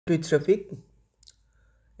It's Rafiq.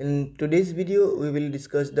 In today's video, we will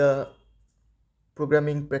discuss the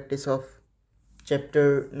programming practice of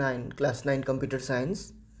chapter 9, class 9 computer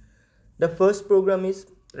science. The first program is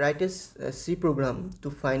write a C program to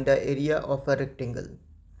find the area of a rectangle.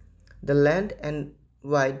 The length and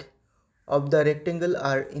width of the rectangle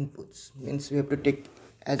are inputs. Means we have to take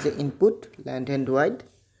as an input length and width,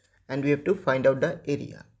 and we have to find out the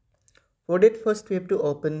area. For that, first we have to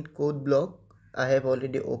open code block. I have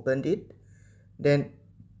already opened it. Then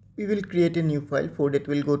we will create a new file. For that,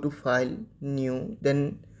 we'll go to file, new,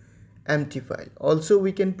 then empty file. Also,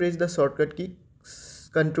 we can press the shortcut key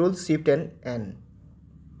Control Shift and N.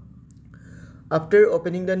 After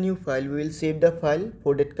opening the new file, we will save the file.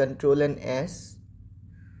 For that, Control and S,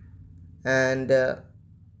 and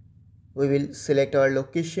we will select our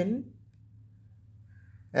location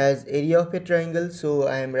as area of a triangle. So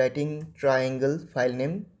I am writing triangle, file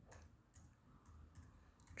name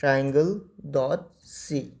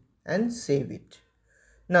triangle.c, and save it.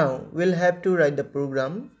 Now we'll have to write the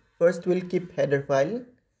program. First we'll keep header file,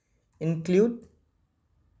 include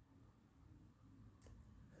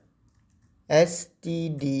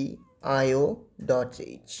stdio.h.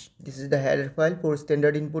 This is the header file for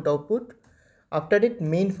standard input output. After that,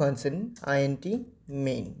 main function int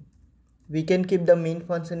main. We can keep the main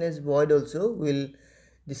function as void also. We'll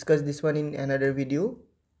discuss this one in another video.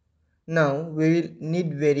 Now we will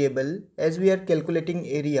need variable as we are calculating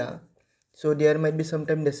area, so there might be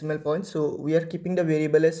sometime decimal points, so we are keeping the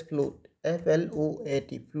variable as float,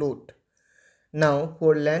 float, float. Now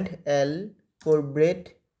for length L, for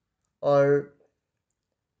breadth or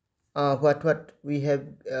what we have,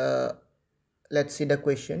 let's see the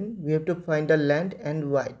question. We have to find the length and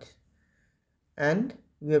width, and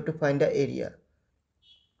we have to find the area.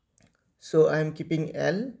 So I am keeping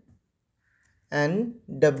L and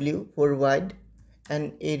W for wide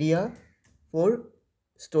and area for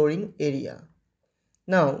storing area.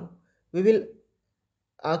 Now we will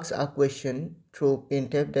ask a question through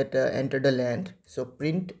printf that enter the length. So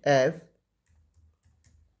printf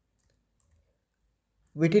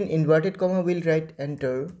within inverted comma we'll write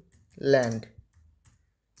enter length.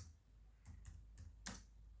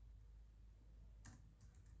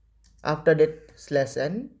 After that slash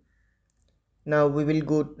n. Now we will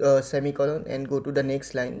go semicolon and go to the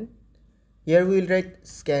next line. Here we will write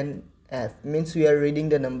scan f, means we are reading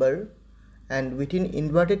the number, and within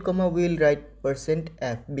inverted comma we will write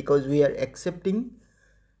 %f because we are accepting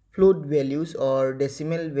float values or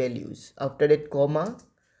decimal values. After that comma,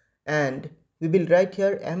 and we will write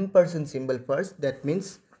here ampersand symbol first, that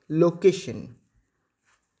means location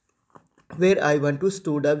where I want to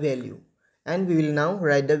store the value, and we will now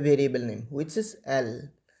write the variable name, which is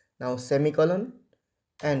L. Now semicolon,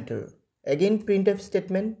 enter. Again printf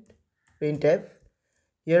statement, printf.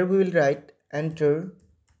 Here we will write enter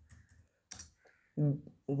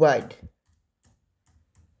wide,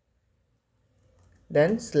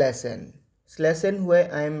 then slash n. Slash n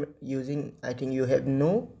where I am using, I think you have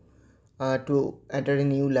no to enter a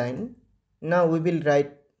new line. Now we will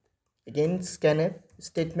write again scanf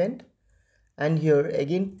statement, and here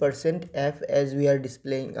again %f as we are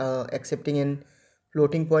displaying accepting an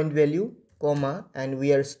floating point value, comma, and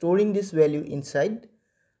we are storing this value inside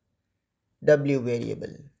w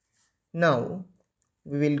variable. Now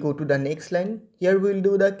we will go to the next line. Here we will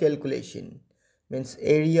do the calculation, means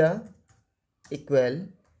area equal,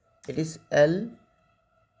 it is L,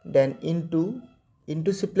 then into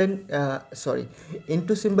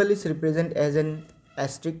symbol is represent as an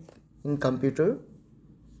asterisk in computer,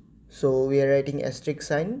 so we are writing asterisk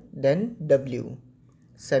sign, then w,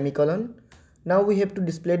 semicolon. Now we have to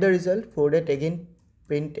display the result. For that again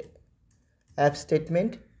print f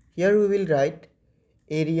statement. Here we will write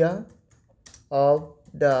area of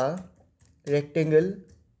the rectangle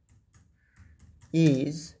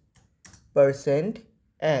is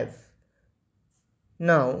 %f.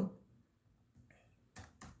 Now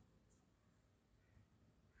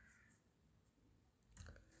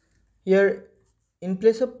here in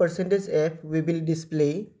place of %f we will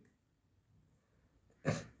display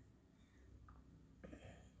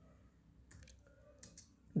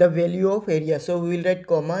the value of area, so we will write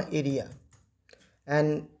comma area,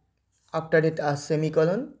 and after that a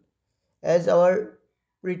semicolon. As our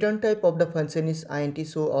return type of the function is int,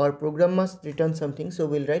 so our program must return something, so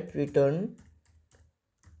we'll write return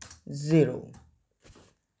 0.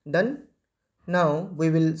 Done. Now we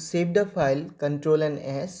will save the file, Control and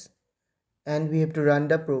S, and we have to run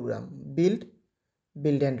the program. Build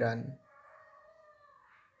and run.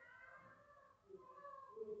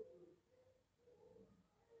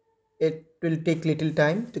 It will take little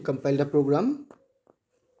time to compile the program.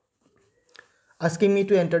 asking me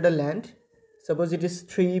to enter the land. Suppose it is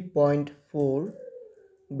 3.4,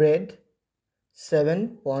 breadth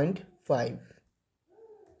 7.5,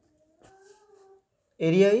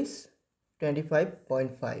 area is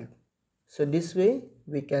 25.5. So this way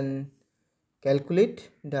we can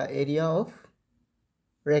calculate the area of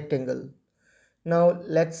rectangle. Now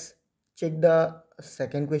let's check the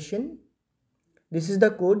second question. This is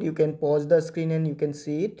the code. You can pause the screen and you can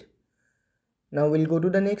see it. Now we'll go to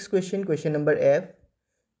the next question, question number F.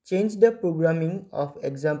 Change the programming of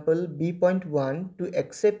example b.1 to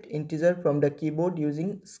accept integer from the keyboard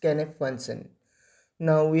using scanf function.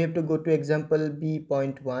 Now we have to go to example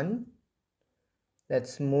b.1.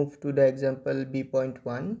 Let's move to the example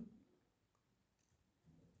b.1.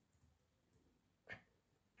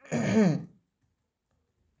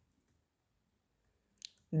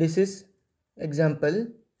 This is example.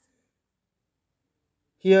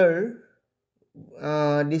 Here we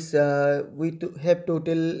have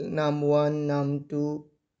total num1, num2,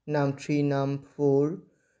 num3, num4,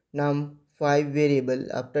 num5 variable.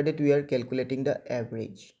 After that we are calculating the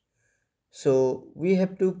average. So we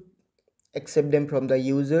have to accept them from the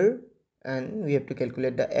user and we have to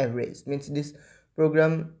calculate the average. Means this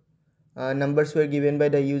program numbers were given by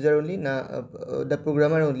the user only, now the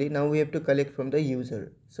programmer only. Now we have to collect from the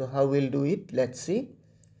user. So how we'll do it? Let's see.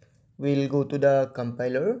 We'll go to the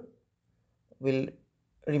compiler. We'll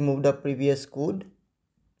remove the previous code.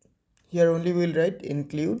 Here only we'll write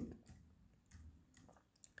include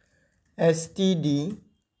stdio.h,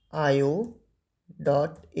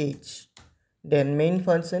 then main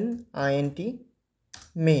function int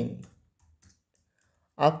main.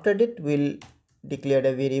 After that we'll declare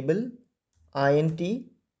a variable int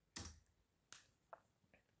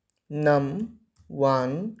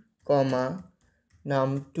num1 comma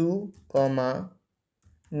num2 comma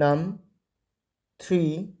num3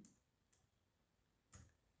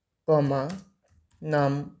 comma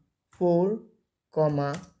num4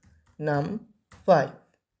 comma num5,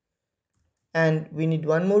 and we need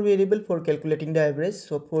one more variable for calculating the average.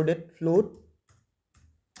 So for that, float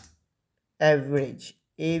average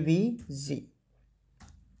avg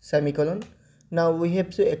semicolon. Now we have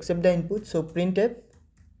to accept the input. So printf,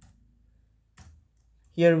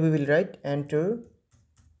 here we will write enter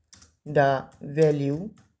the value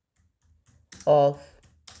of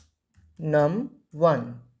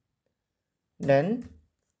num1, then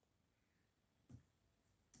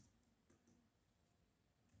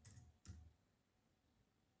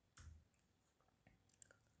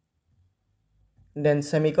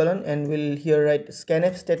semicolon, and we'll here write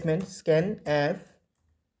scanf statement, scanf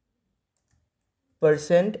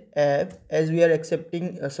 %f as we are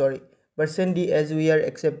accepting %d as we are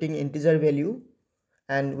accepting integer value,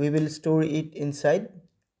 and we will store it inside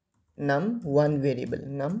num1 variable,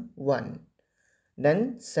 num1,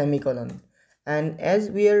 then semicolon. And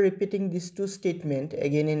as we are repeating these two statements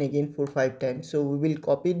again and again for 5 times, so we will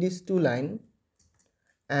copy these two lines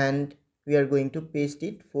and we are going to paste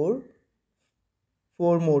it for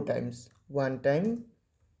 4 more times, 1 time,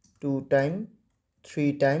 2 time,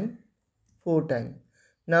 3 time, 4 time.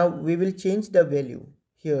 Now we will change the value.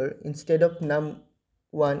 Here instead of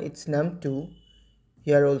num1 it's num2,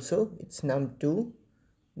 here also it's num2,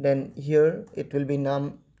 then here it will be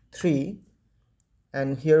num3,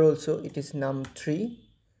 and here also it is num3,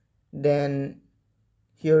 then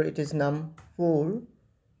here it is num4,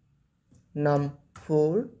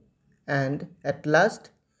 and at last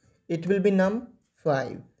it will be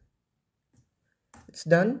num5. It's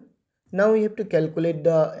done. Now we have to calculate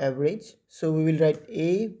the average. So we will write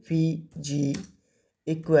avg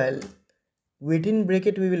equal, within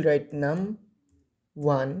bracket we will write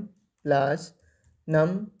num1 plus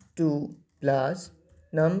num2 plus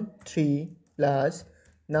num3 plus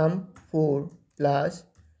num4 plus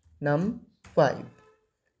num5,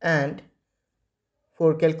 and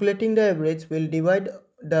for calculating the average we'll divide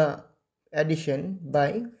the addition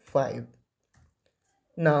by 5.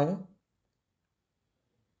 Now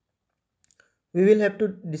we will have to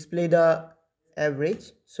display the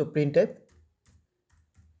average. So printf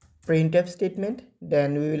statement,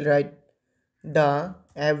 then we will write the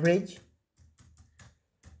average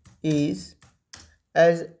is,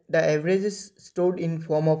 as the average is stored in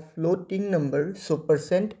form of floating number, so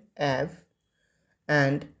 %f,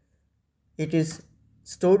 and it is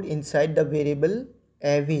stored inside the variable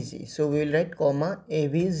avg, so we will write comma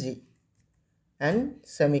avg and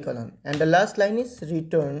semicolon, and the last line is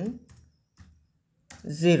return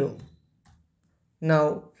 0.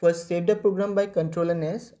 Now first save the program by Ctrl and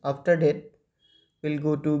S. After that we'll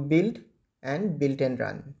go to build and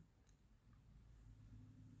run.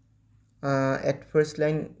 At first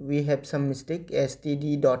line we have some mistake,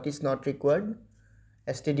 std dot is not required,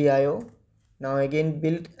 stdio. Now again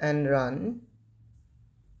build and run.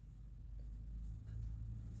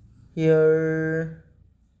 Here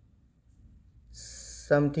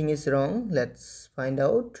something is wrong, let's find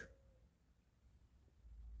out.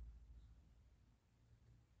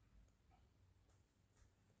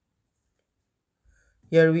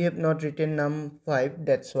 Here we have not written num5,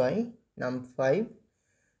 that's why num5.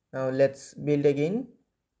 Now let's build again.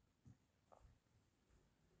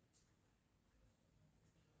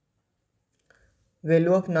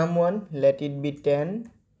 Value of num1, let it be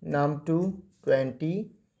 10, num2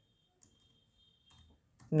 20,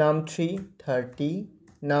 num3 30,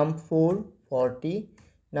 num4 40,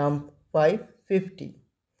 num5 50,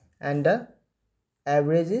 and the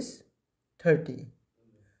average is 30.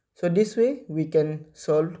 So this way we can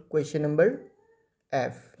solve question number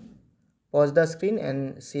F. Pause the screen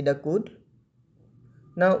and see the code.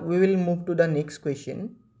 Now we will move to the next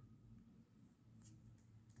question.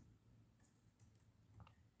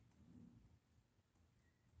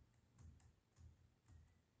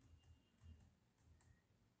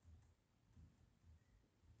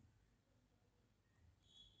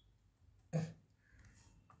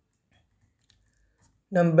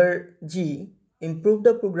 Number G. Improve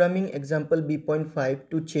the programming example B.5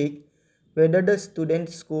 to check whether the student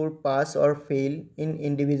score pass or fail in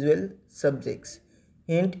individual subjects.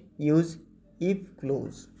 Hint, use if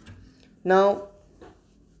clause. Now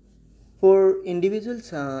for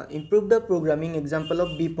individuals, improve the programming example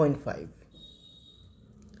of B.5.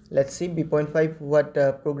 Let's see B.5 what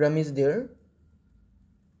program is there.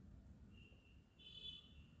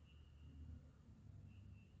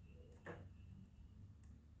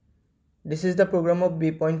 This is the program of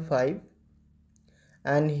B.5,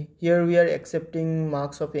 and here we are accepting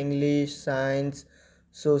marks of English, science,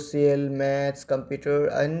 social, maths, computer,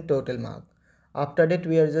 and total mark. After that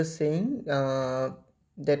we are just saying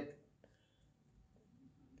that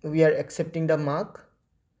we are accepting the mark,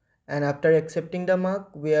 and after accepting the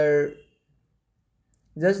mark we are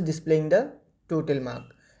just displaying the total mark.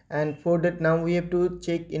 And for that now we have to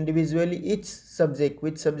check individually each subject,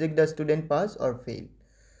 which subject the student pass or fail.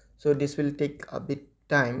 So this will take a bit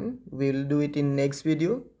time, we will do it in next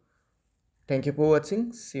video. Thank you for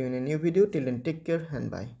watching, see you in a new video. Till then, take care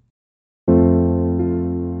and bye.